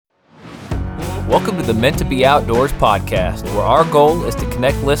Welcome to the Meant to Be Outdoors podcast, where our goal is to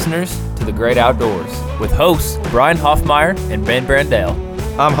connect listeners to the great outdoors with hosts Brian Hoffmeyer and Ben Brandell.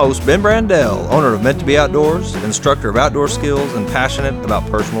 I'm host Ben Brandell, owner of Meant to Be Outdoors, instructor of outdoor skills, and passionate about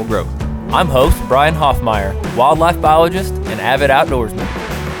personal growth. I'm host Brian Hoffmeyer, wildlife biologist and avid outdoorsman.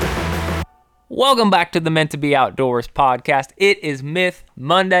 Welcome back to the Meant to Be Outdoors podcast. It is Myth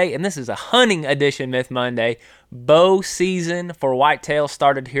Monday, and this is a hunting edition Myth Monday. Bow season for whitetail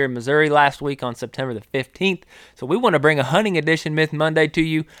started here in Missouri last week on September the 15th. So we want to bring a hunting edition Myth Monday to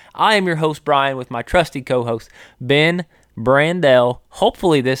you. I am your host, Brian, with my trusty co-host, Ben Brandell.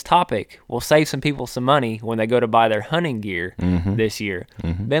 Hopefully this topic will save some people some money when they go to buy their hunting gear this year.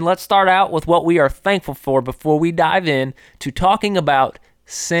 Ben, let's start out with what we are thankful for before we dive in to talking about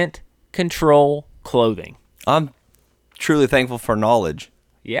scent control clothing. I'm truly thankful for knowledge.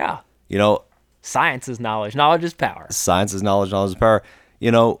 Yeah. You know, Science is knowledge. Knowledge is power. science is knowledge, knowledge is power.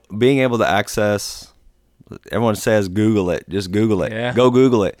 You know, being able to access, everyone says Google it, just Google it. Yeah. Go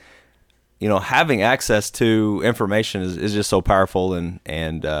Google it. You know, having access to information is just so powerful,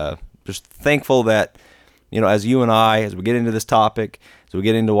 and just thankful that, you know, as you and I, as we get into this topic, as we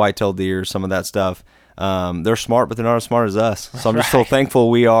get into white-tailed deer, some of that stuff, they're smart, but they're not as smart as us. So I'm just so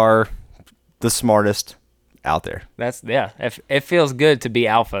thankful we are the smartest out there. It feels good to be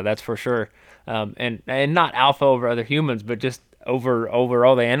alpha, that's for sure. And not alpha over other humans, but just over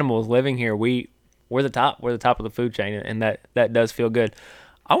all the animals living here. We're the top of the food chain, and that does feel good.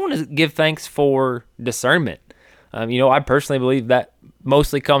 I want to give thanks for discernment. You know, I personally believe that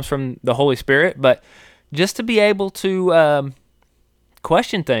mostly comes from the Holy Spirit, but just to be able to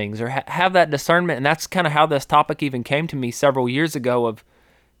question things or have that discernment, and that's kind of how this topic even came to me several years ago of,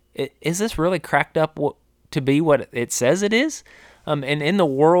 is this really cracked up to be what it says it is? And in the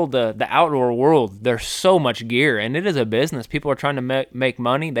world, the outdoor world, there's so much gear, and it is a business. People are trying to make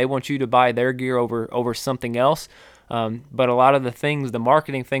money. They want you to buy their gear over something else. But a lot of the things, the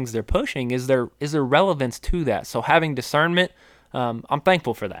marketing things they're pushing, is there relevance to that? So having discernment, I'm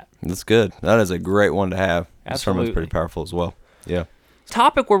thankful for that. That's good. That is a great one to have. Absolutely. Discernment's pretty powerful as well. Yeah.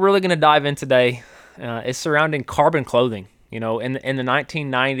 Topic we're really going to dive in today is surrounding carbon clothing. You know, in the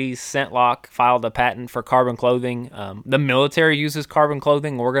 1990s, ScentLok filed a patent for carbon clothing. The military uses carbon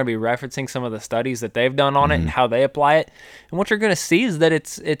clothing. We're going to be referencing some of the studies that they've done on it and how they apply it. And what you're going to see is that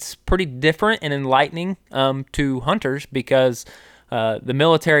it's pretty different and enlightening to hunters, because the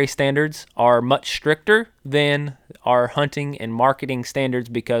military standards are much stricter than our hunting and marketing standards,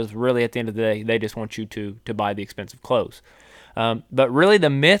 because really at the end of the day, they just want you to buy the expensive clothes. But really the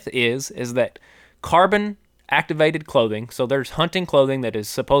myth is that carbon activated clothing, so there's hunting clothing that is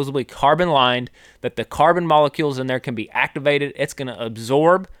supposedly carbon lined, that the carbon molecules in there can be activated. It's going to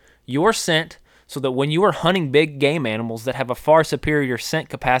absorb your scent so that when you are hunting big game animals that have a far superior scent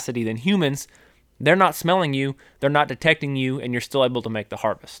capacity than humans, they're not smelling you, they're not detecting you, and you're still able to make the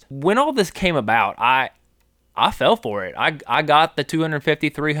harvest. When all this came about, I fell for it. I got the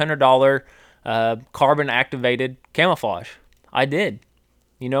 $250, $300 carbon activated camouflage. I did.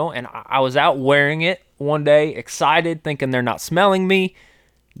 You know, and I was out wearing it one day, excited, thinking they're not smelling me.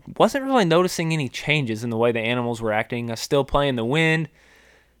 Wasn't really noticing any changes in the way the animals were acting. I was still playing the wind.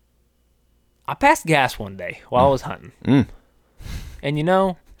 I passed gas one day while I was hunting. And you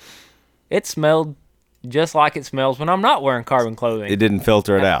know, it smelled just like it smells when I'm not wearing carbon clothing. It didn't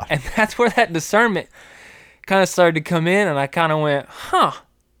filter it out. And that's where that discernment kind of started to come in, and I kind of went,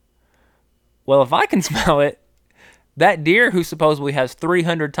 well, if I can smell it, that deer who supposedly has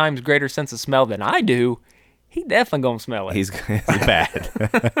 300 times greater sense of smell than I do, he definitely gonna smell it. He's bad.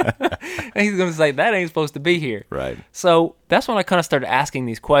 And he's gonna say, that ain't supposed to be here. Right. So that's when I kind of started asking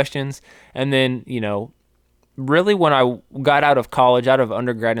these questions. And then, you know, really when I got out of college, out of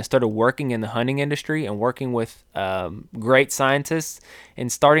undergrad, and started working in the hunting industry and working with great scientists and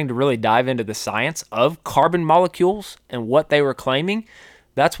starting to really dive into the science of carbon molecules and what they were claiming,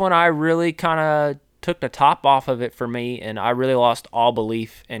 that's when I really kind of took the top off of it for me, and I really lost all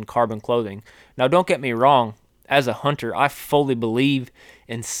belief in carbon clothing. Now, don't get me wrong. As a hunter, I fully believe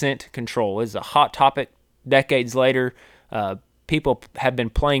in scent control. It's a hot topic decades later. People have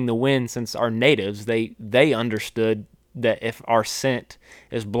been playing the wind since our natives. They understood that if our scent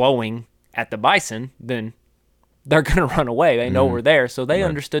is blowing at the bison, then they're going to run away. They know we're there. So they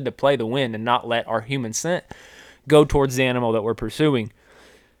understood to play the wind and not let our human scent go towards the animal that we're pursuing.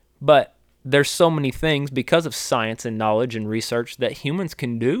 But there's so many things because of science and knowledge and research that humans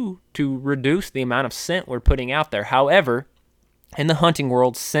can do to reduce the amount of scent we're putting out there. However, in the hunting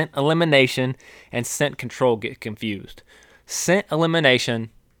world, scent elimination and scent control get confused. Scent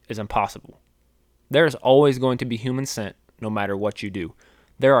elimination is impossible. There is always going to be human scent no matter what you do.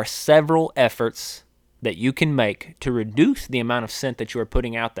 There are several efforts that you can make to reduce the amount of scent that you are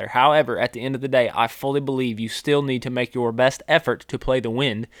putting out there. However, at the end of the day, I fully believe you still need to make your best effort to play the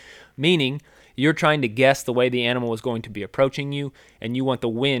wind, meaning you're trying to guess the way the animal is going to be approaching you, and you want the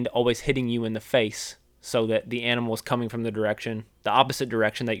wind always hitting you in the face so that the animal is coming from the opposite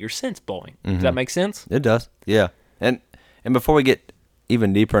direction that your scent's blowing. Does that make sense? It does. Yeah. And before we get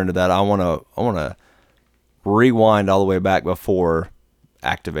even deeper into that, I want to rewind all the way back before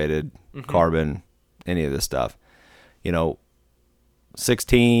activated carbon, any of this stuff.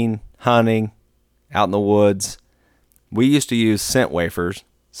 16, hunting, out in the woods. We used to use scent wafers.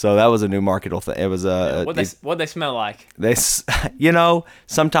 So that was a new marketable thing. It was What'd they smell like?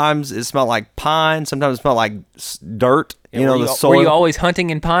 Sometimes it smelled like pine. Sometimes it smelled like dirt. The soil. Were you always hunting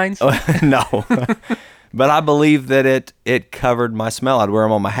in pines? No, but I believe that it covered my smell. I'd wear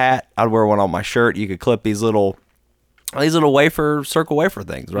them on my hat. I'd wear one on my shirt. You could clip these little circle wafer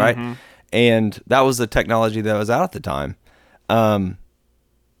things, right? Mm-hmm. And that was the technology that was out at the time.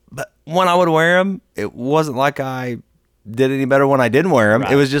 But when I would wear them, it wasn't like I did any better when I didn't wear them.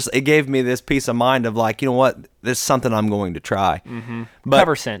 Right. It was just, it gave me this peace of mind of like, you know what, this is something I'm going to try. Mm-hmm.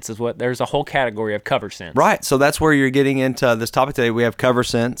 Cover scents is there's a whole category of cover scents. Right. So that's where you're getting into this topic today. We have cover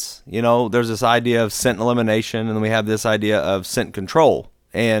scents. There's this idea of scent elimination, and then we have this idea of scent control.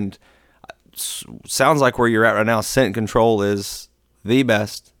 And sounds like where you're at right now, scent control is the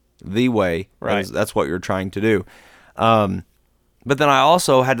best, the way. Right. That's what you're trying to do. But then I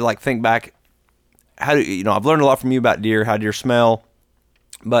also had to think back, I've learned a lot from you about deer, how deer smell,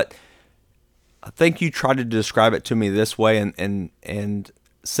 but I think you tried to describe it to me this way, and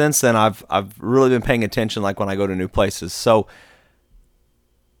since then I've really been paying attention, like when I go to new places. So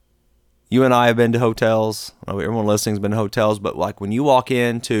you and I have been to hotels. Everyone listening's been to hotels, but like when you walk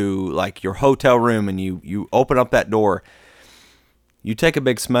into like your hotel room and you open up that door, you take a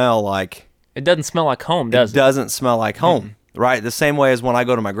big smell. Like it doesn't smell like home, does it? It doesn't smell like home. Mm-hmm. Right, the same way as when I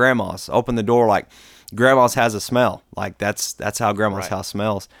go to my grandma's, open the door, like grandma's has a smell, like that's how grandma's house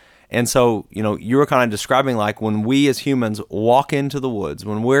smells. And so, you were kind of describing like when we as humans walk into the woods,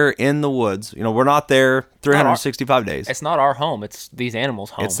 when we're in the woods, we're not there 365 days. It's not our home. It's these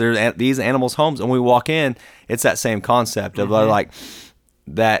animals' home. It's these animals' homes, and we walk in. It's that same concept of like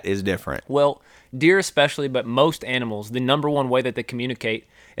that is different. Well, deer especially, but most animals, the number one way that they communicate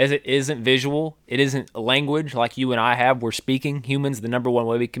is it isn't visual. It isn't language like you and I have. We're speaking. Humans, the number one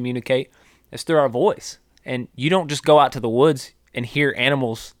way we communicate is through our voice. And you don't just go out to the woods and hear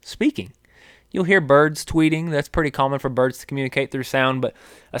animals speaking. You'll hear birds tweeting. That's pretty common for birds to communicate through sound, but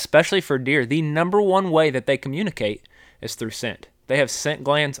especially for deer, the number one way that they communicate is through scent. They have scent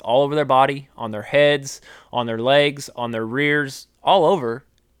glands all over their body, on their heads, on their legs, on their rears, all over.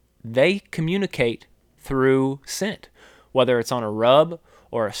 They communicate through scent. Whether it's on a rub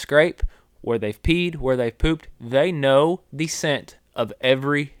or a scrape, where they've peed, where they've pooped, they know the scent of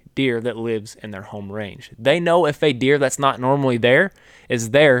every deer that lives in their home range. They know if a deer that's not normally there is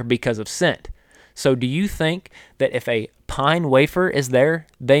there because of scent. So do you think that if a pine wafer is there,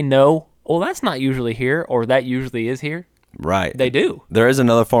 they know, oh, that's not usually here, or that usually is here? Right. They do. There is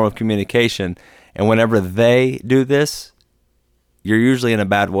another form of communication, and whenever they do this, you're usually in a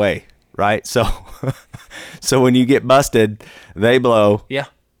bad way, right? So when you get busted, they blow. Yeah.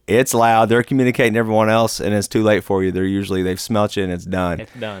 It's loud. They're communicating to everyone else, and it's too late for you. They've smelt you, and it's done.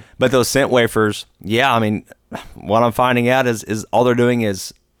 It's done. But those scent wafers, yeah, I mean, what I'm finding out is all they're doing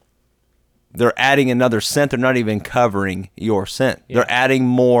is they're adding another scent. They're not even covering your scent. Yeah. They're adding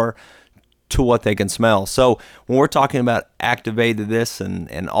more to what they can smell. So when we're talking about activated this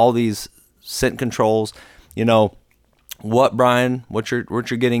and all these scent controls, what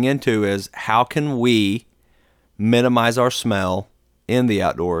you're getting into is how can we minimize our smell in the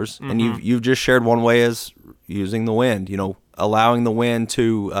outdoors? Mm-hmm. And you've just shared one way is using the wind, allowing the wind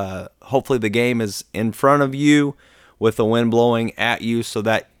to hopefully the game is in front of you with the wind blowing at you, so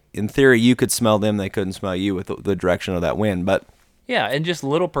that in theory you could smell them, they couldn't smell you with the direction of that wind. But yeah, and just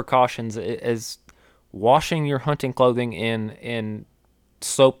little precautions as washing your hunting clothing in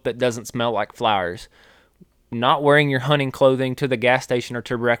soap that doesn't smell like flowers, not wearing your hunting clothing to the gas station or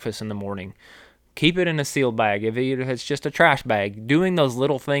to breakfast in the morning. Keep it in a sealed bag. If it's just a trash bag, doing those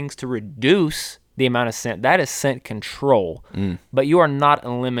little things to reduce the amount of scent, that is scent control. But you are not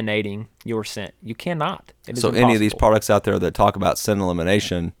eliminating your scent. You cannot. It is impossible. Any of these products out there that talk about scent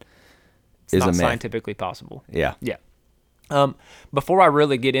elimination is not scientifically possible. Yeah. Yeah. Before I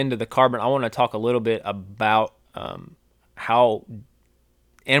really get into the carbon, I want to talk a little bit about how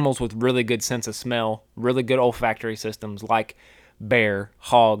animals with really good sense of smell, really good olfactory systems like bear,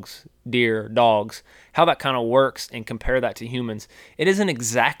 hogs, deer, dogs, how that kind of works and compare that to humans. It isn't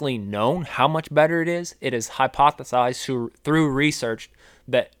exactly known how much better it is. It is hypothesized through research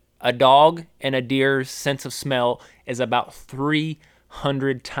that a dog and a deer's sense of smell is about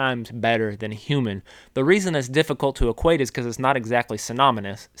 300 times better than a human. The reason it's difficult to equate is because it's not exactly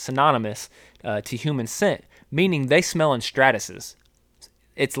synonymous to human scent, meaning they smell in stratuses.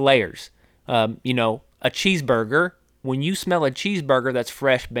 It's layers. A cheeseburger, when you smell a cheeseburger that's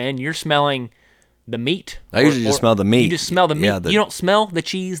fresh, Ben, you're smelling the meat. I usually just smell the meat. You just smell the meat. Yeah, you don't smell the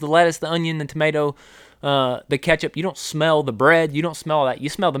cheese, the lettuce, the onion, the tomato, the ketchup. You don't smell the bread. You don't smell that. You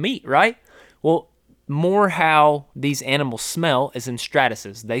smell the meat, right? Well, more how these animals smell is in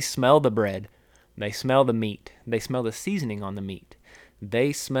stratuses. They smell the bread. They smell the meat. They smell the seasoning on the meat.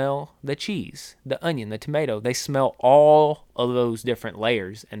 They smell the cheese, the onion, the tomato. They smell all of those different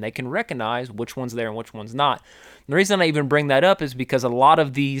layers, and they can recognize which one's there and which one's not. And the reason I even bring that up is because a lot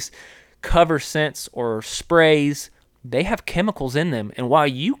of these cover scents or sprays, they have chemicals in them. And while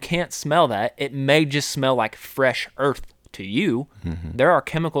you can't smell that, it may just smell like fresh earth to you. Mm-hmm. There are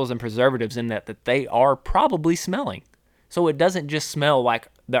chemicals and preservatives in that they are probably smelling. So it doesn't just smell like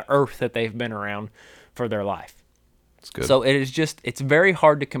the earth that they've been around for their life. Good. So it's very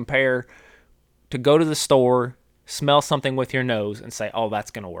hard to compare, to go to the store, smell something with your nose and say, oh,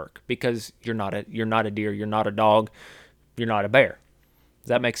 that's going to work, because you're not a deer, you're not a dog, you're not a bear. Does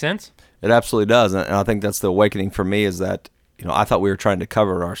that make sense? It absolutely does. And I think that's the awakening for me, is that, I thought we were trying to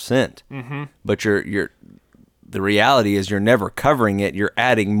cover our scent, mm-hmm. but the reality is you're never covering it. You're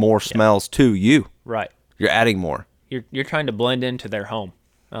adding more smells to you. Right. You're adding more. You're trying to blend into their home.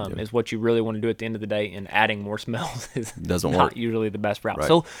 Is what you really want to do at the end of the day, and adding more smells is doesn't not work. usually the best route. Right.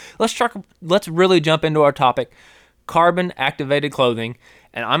 So let's really jump into our topic, carbon activated clothing.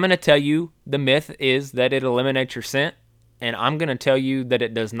 And I'm going to tell you the myth is that it eliminates your scent, and I'm going to tell you that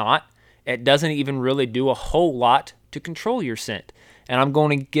it does not. It doesn't even really do a whole lot to control your scent. And I'm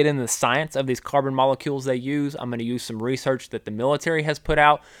going to get into the science of these carbon molecules they use. I'm going to use some research that the military has put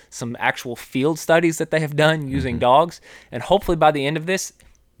out, some actual field studies that they have done using dogs. And hopefully by the end of this,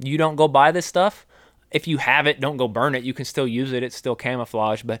 you don't go buy this stuff. If you have it, don't go burn it. You can still use it. It's still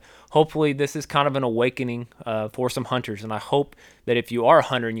camouflage. But hopefully this is kind of an awakening for some hunters. And I hope that if you are a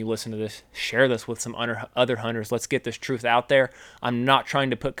hunter and you listen to this, share this with some other hunters. Let's get this truth out there. I'm not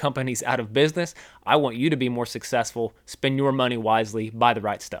trying to put companies out of business. I want you to be more successful. Spend your money wisely. Buy the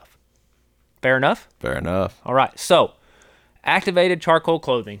right stuff. Fair enough? Fair enough. All right. So activated charcoal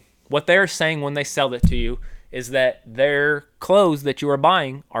clothing. What they're saying when they sell it to you is that their clothes that you are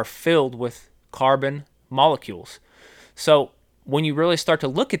buying are filled with carbon molecules. So when you really start to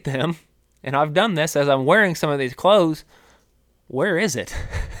look at them, and I've done this as I'm wearing some of these clothes, where is it?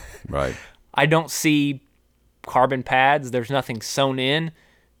 Right. I don't see carbon pads. There's nothing sewn in.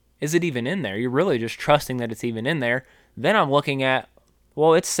 Is it even in there? You're really just trusting that it's even in there. Then I'm looking at,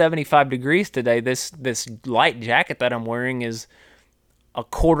 well, it's 75 degrees today. This light jacket that I'm wearing is a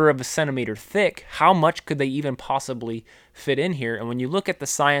quarter of a centimeter thick. How much could they even possibly fit in here? And when you look at the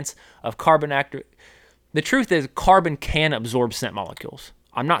science of the truth is carbon can absorb scent molecules.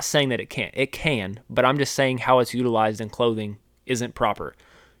 I'm not saying that it can't. It can, but I'm just saying how it's utilized in clothing isn't proper.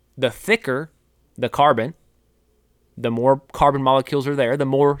 The thicker the carbon, the more carbon molecules are there, the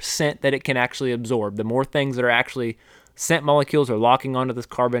more scent that it can actually absorb, the more things that are actually scent molecules are locking onto this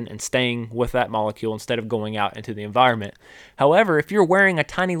carbon and staying with that molecule instead of going out into the environment. However, if you're wearing a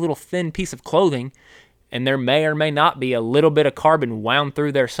tiny little thin piece of clothing and there may or may not be a little bit of carbon wound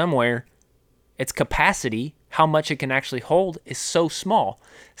through there somewhere, its capacity, how much it can actually hold, is so small.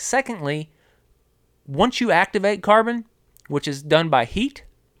 Secondly, once you activate carbon, which is done by heat,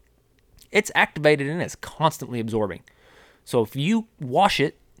 it's activated and it's constantly absorbing. So if you wash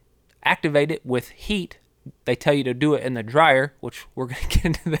it, activate it with heat, they tell you to do it in the dryer, which we're going to get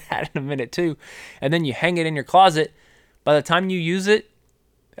into that in a minute too, and then you hang it in your closet. By the time you use it,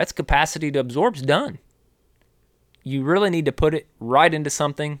 that's capacity to absorb's done. You really need to put it right into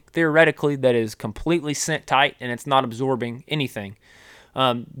something, theoretically, that is completely scent tight and it's not absorbing anything.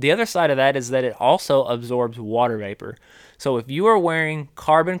 The other side of that is that it also absorbs water vapor. So if you are wearing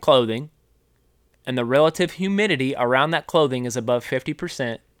carbon clothing and the relative humidity around that clothing is above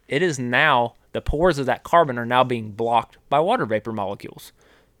 50%, it is now, the pores of that carbon are now being blocked by water vapor molecules.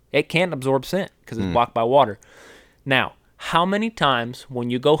 It can't absorb scent because it's blocked by water. Now, how many times when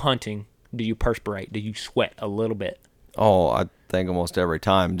you go hunting do you perspirate? Do you sweat a little bit? Oh, I think almost every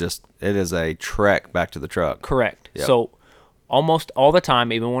time. Just, it is a trek back to the truck. Correct. Yep. So almost all the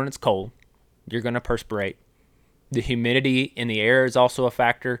time, even when it's cold, you're going to perspirate. The humidity in the air is also a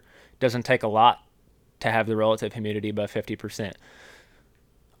factor. Doesn't take a lot to have the relative humidity above 50%.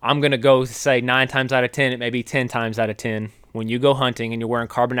 I'm going to go say 9 times out of 10, it may be 10 times out of 10. When you go hunting and you're wearing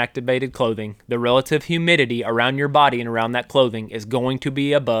carbon-activated clothing, the relative humidity around your body and around that clothing is going to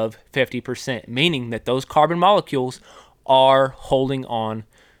be above 50%, meaning that those carbon molecules are holding on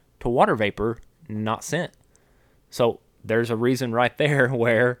to water vapor, not scent. So there's a reason right there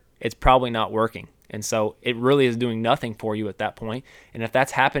where it's probably not working. And so it really is doing nothing for you at that point. And if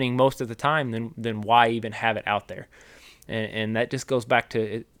that's happening most of the time, then why even have it out there? And that just goes back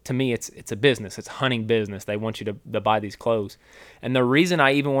to me, it's a business. It's a hunting business. They want you to buy these clothes. And the reason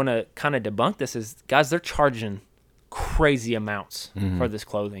I even want to kind of debunk this is, guys, they're charging crazy amounts for this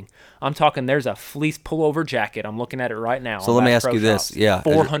clothing. I'm talking, there's a fleece pullover jacket. I'm looking at it right now. So let me ask you this. Yeah.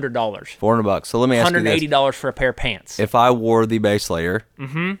 $400. $400. So let me ask you this. $180 for a pair of pants. If I wore the base layer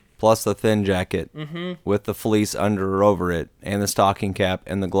plus the thin jacket with the fleece under or over it and the stocking cap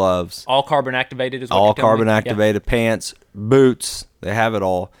and the gloves. All carbon activated is what all you're telling me? carbon activated pants, boots, they have it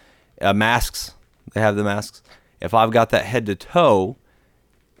all. Masks, they have the masks. If I've got that head to toe,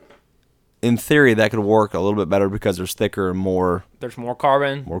 in theory that could work a little bit better because there's thicker and more. There's more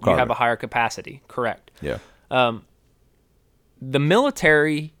carbon. More carbon. You have a higher capacity. Correct. Yeah. The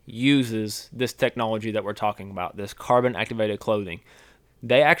military uses this technology that we're talking about, this carbon activated clothing.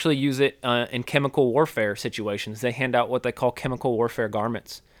 They actually use it in chemical warfare situations. They hand out what they call chemical warfare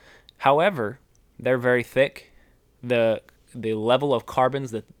garments. However, they're very thick. The level of carbons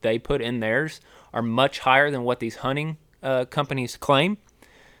that they put in theirs are much higher than what these hunting companies claim.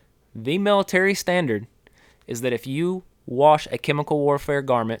 The military standard is that if you wash a chemical warfare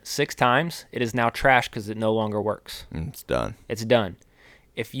garment 6 times, it is now trash because it no longer works. It's done. It's done.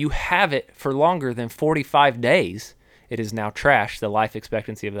 If you have it for longer than 45 days, it is now trash. The life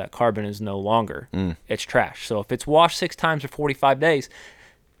expectancy of that carbon is no longer. It's trash. So if it's washed 6 times for 45 days,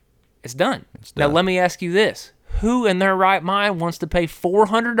 it's done. Now let me ask you this. Who in their right mind wants to pay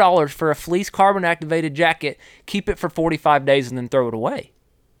 $400 for a fleece carbon activated jacket, keep it for 45 days, and then throw it away?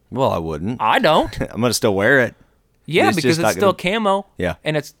 Well, I wouldn't. I don't. I'm going to still wear it. Yeah, It's because just it's not still gonna- camo. Yeah.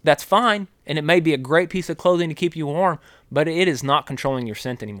 And that's fine. And it may be a great piece of clothing to keep you warm, but it is not controlling your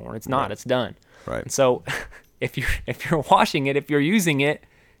scent anymore. It's not. It's done. Right. And so if you're washing it, if you're using it,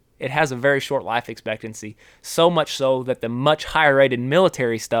 it has a very short life expectancy. So much so that the much higher rated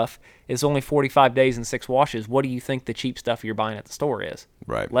military stuff is only 45 days and 6 washes. What do you think the cheap stuff you're buying at the store is?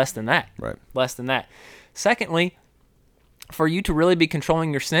 Right. Less than that. Right. Less than that. Secondly, for you to really be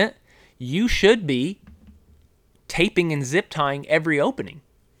controlling your scent, you should be taping and zip tying every opening.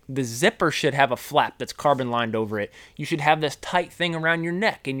 The zipper should have a flap that's carbon lined over it. You should have this tight thing around your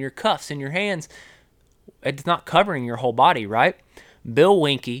neck and your cuffs and your hands. It's not covering your whole body, right? Bill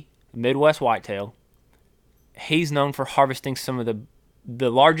Winke, Midwest Whitetail, he's known for harvesting some of the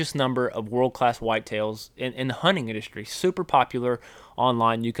largest number of world-class whitetails in the hunting industry. Super popular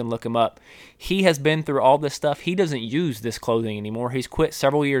online. You can look him up. He has been through all this stuff. He doesn't use this clothing anymore. He's quit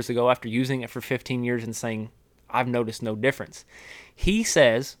several years ago after using it for 15 years and saying, I've noticed no difference. He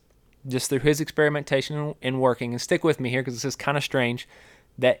says, just through his experimentation and working, and stick with me here because this is kind of strange,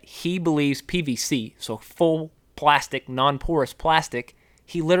 that he believes PVC, so full plastic, non-porous plastic,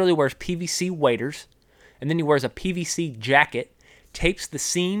 he literally wears PVC waders, and then he wears a PVC jacket, tapes the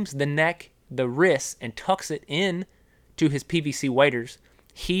seams, the neck, the wrists, and tucks it in to his PVC waders.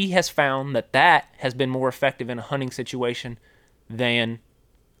 He has found that has been more effective in a hunting situation than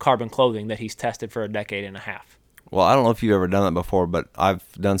carbon clothing that he's tested for a decade and a half. Well, I don't know if you've ever done that before, but I've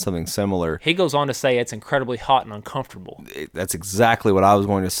done something similar. He goes on to say it's incredibly hot and uncomfortable. That's exactly what I was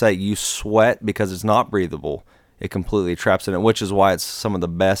going to say. You sweat because it's not breathable. It completely traps in it, which is why it's some of the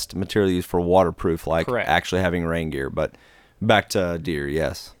best material used for waterproof, like Correct. actually having rain gear. But back to deer,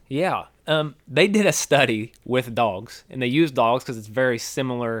 yes. Yeah. They did a study with dogs, and they used dogs because it's very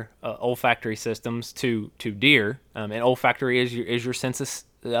similar olfactory systems to deer. And olfactory is your sense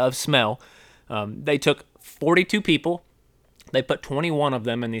of smell. They took 42 people. They put 21 of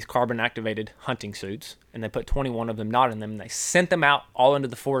them in these carbon-activated hunting suits, and they put 21 of them not in them, and they sent them out all into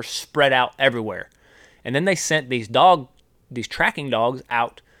the forest, spread out everywhere. And then they sent these tracking dogs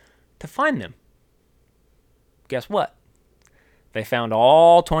out to find them. Guess what? They found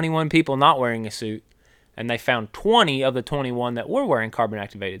all 21 people not wearing a suit, and they found 20 of the 21 that were wearing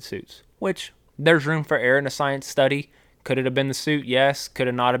carbon-activated suits, which there's room for error in a science study. Could it have been the suit? Yes. Could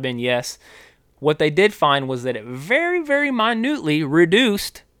it not have been? Yes. What they did find was that it very, very minutely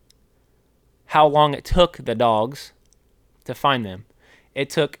reduced how long it took the dogs to find them. It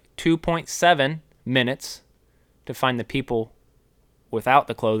took 2.7 minutes to find the people without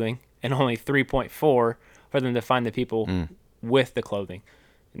the clothing and only 3.4 for them to find the people with the clothing.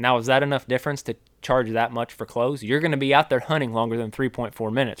 Now, is that enough difference to charge that much for clothes? You're going to be out there hunting longer than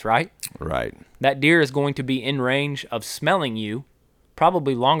 3.4 minutes, right? Right. That deer is going to be in range of smelling you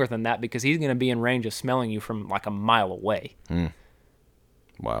probably longer than that, because he's going to be in range of smelling you from like a mile away.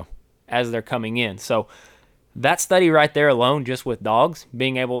 Wow. As they're coming in. So that study right there alone, just with dogs,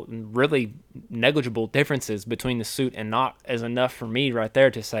 being able, really negligible differences between the suit and not, is enough for me right there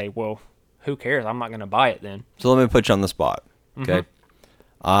to say, well, who cares? I'm not going to buy it then. So let me put you on the spot. Okay.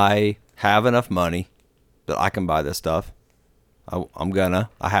 I have enough money that I can buy this stuff. I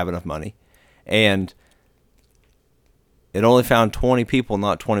have enough money. And it only found 20 people,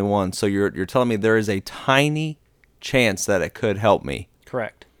 not 21. So you're telling me there is a tiny chance that it could help me.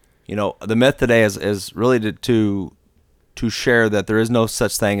 Correct. You know, the myth today is really to share that there is no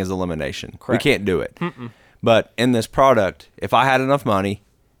such thing as elimination. Correct. We can't do it. But in this product, if I had enough money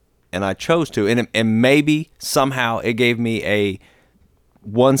and I chose to, and maybe somehow it gave me a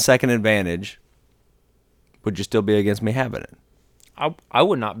 1 second advantage, would you still be against me having it? I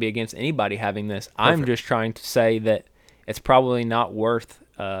would not be against anybody having this. I'm just trying to say that it's probably not worth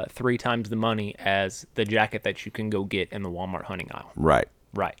 3 times the money as the jacket that you can go get in the Walmart hunting aisle. Right.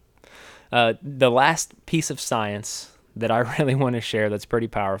 Right. The last piece of science that I really want to share that's pretty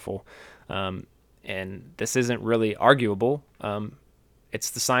powerful, and this isn't really arguable,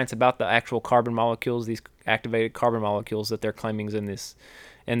 it's the science about the actual carbon molecules, these activated carbon molecules that they're claiming is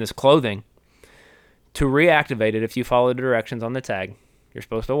in this clothing. To reactivate it, if you follow the directions on the tag, you're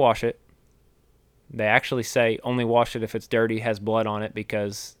supposed to wash it. They actually say only wash it if it's dirty, has blood on it,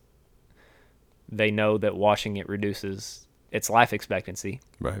 because they know that washing it reduces its life expectancy.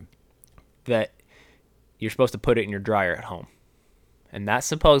 Right. That you're supposed to put it in your dryer at home. And that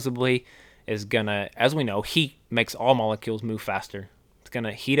supposedly is going to, as we know, heat makes all molecules move faster. It's going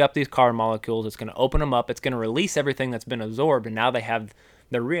to heat up these carbon molecules. It's going to open them up. It's going to release everything that's been absorbed. And now they're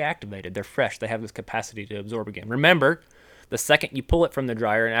reactivated. They're fresh. They have this capacity to absorb again. Remember, the second you pull it from the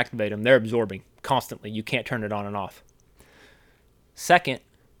dryer and activate them, they're absorbing constantly. You can't turn it on and off. Second,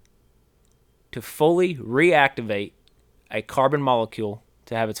 to fully reactivate a carbon molecule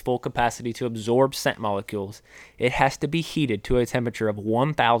to have its full capacity to absorb scent molecules, it has to be heated to a temperature of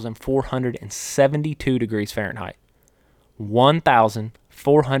 1,472 degrees Fahrenheit.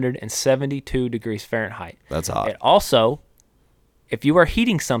 1,472 degrees Fahrenheit. That's hot. It also, if you are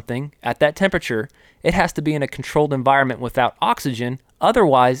heating something at that temperature, it has to be in a controlled environment without oxygen.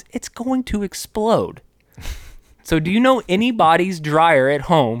 Otherwise, it's going to explode. So do you know anybody's dryer at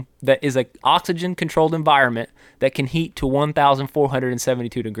home that is an oxygen-controlled environment that can heat to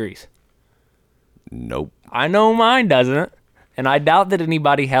 1,472 degrees? Nope. I know mine doesn't, and I doubt that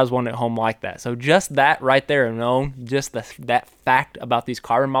anybody has one at home like that. So just that right there alone, just that fact about these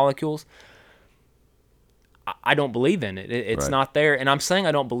carbon molecules, I don't believe in it. It's Right. not there. And I'm saying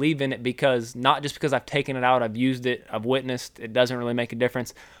I don't believe in it because, not just because I've taken it out, I've used it, I've witnessed, it doesn't really make a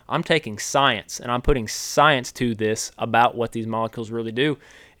difference. I'm taking science and I'm putting science to this about what these molecules really do.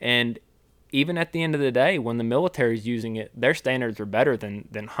 And even at the end of the day, when the military's using it, their standards are better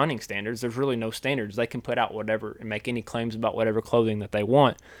than hunting standards. There's really no standards. They can put out whatever and make any claims about whatever clothing that they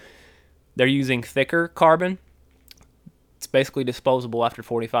want. They're using thicker carbon. It's basically disposable after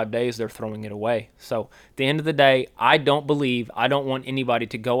 45 days. They're throwing it away. So at the end of the day, I don't want anybody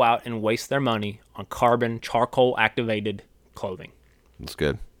to go out and waste their money on carbon, charcoal activated clothing. That's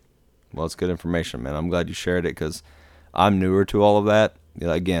good. Well, it's good information, man. I'm glad you shared it because I'm newer to all of that. You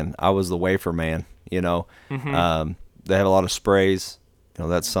know, again, I was the wafer man, you know. They have a lot of sprays. You know,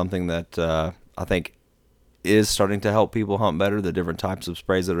 that's something that I think is starting to help people hunt better, the different types of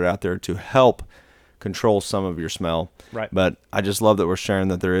sprays that are out there to help control some of your smell. Right. But I just love that we're sharing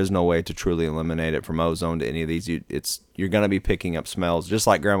that there is no way to truly eliminate it from ozone to any of these. You're going to be picking up smells, just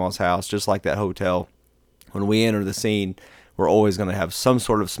like Grandma's house, just like that hotel. When we enter the scene, we're always going to have some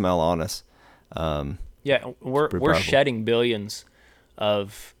sort of smell on us. Yeah, we're powerful. shedding billions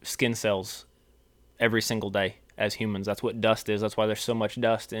of skin cells every single day as humans. That's what dust is. That's why there's so much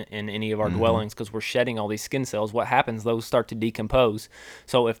dust in any of our dwellings, because we're shedding all these skin cells. What happens? Those start to decompose.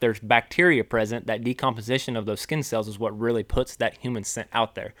 So if there's bacteria present, that decomposition of those skin cells is what really puts that human scent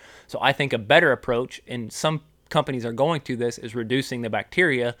out there. So I think a better approach, and some companies are going to this, is reducing the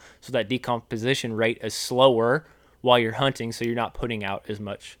bacteria so that decomposition rate is slower while you're hunting, so you're not putting out as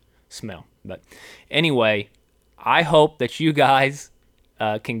much smell. But anyway, I hope that you guys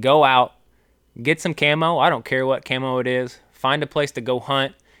can go out, get some camo. I don't care what camo it is. Find a place to go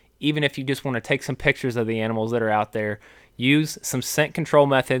hunt. Even if you just want to take some pictures of the animals that are out there, use some scent control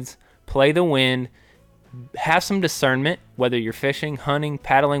methods, play the wind, have some discernment, whether you're fishing, hunting,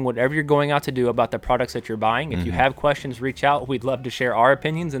 paddling, whatever you're going out to do, about the products that you're buying. If you have questions, reach out. We'd love to share our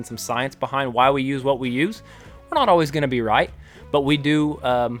opinions and some science behind why we use what we use. We're not always going to be right, but we do.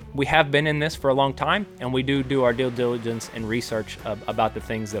 We have been in this for a long time, and we do our due diligence and research about the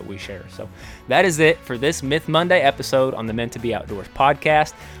things that we share. So that is it for this Myth Monday episode on the Meant to Be Outdoors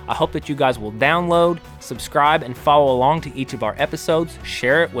podcast. I hope that you guys will download, subscribe, and follow along to each of our episodes.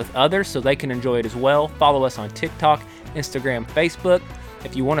 Share it with others so they can enjoy it as well. Follow us on TikTok, Instagram, Facebook.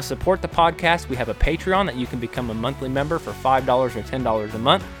 If you want to support the podcast, we have a Patreon that you can become a monthly member for $5 or $10 a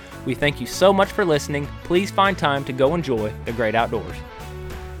month. We thank you so much for listening. Please find time to go enjoy the great outdoors.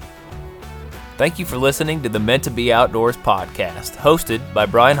 Thank you for listening to the Meant to Be Outdoors podcast, hosted by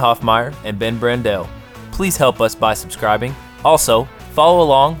Brian Hoffmeyer and Ben Brandell. Please help us by subscribing. Also, follow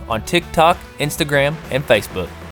along on TikTok, Instagram, and Facebook.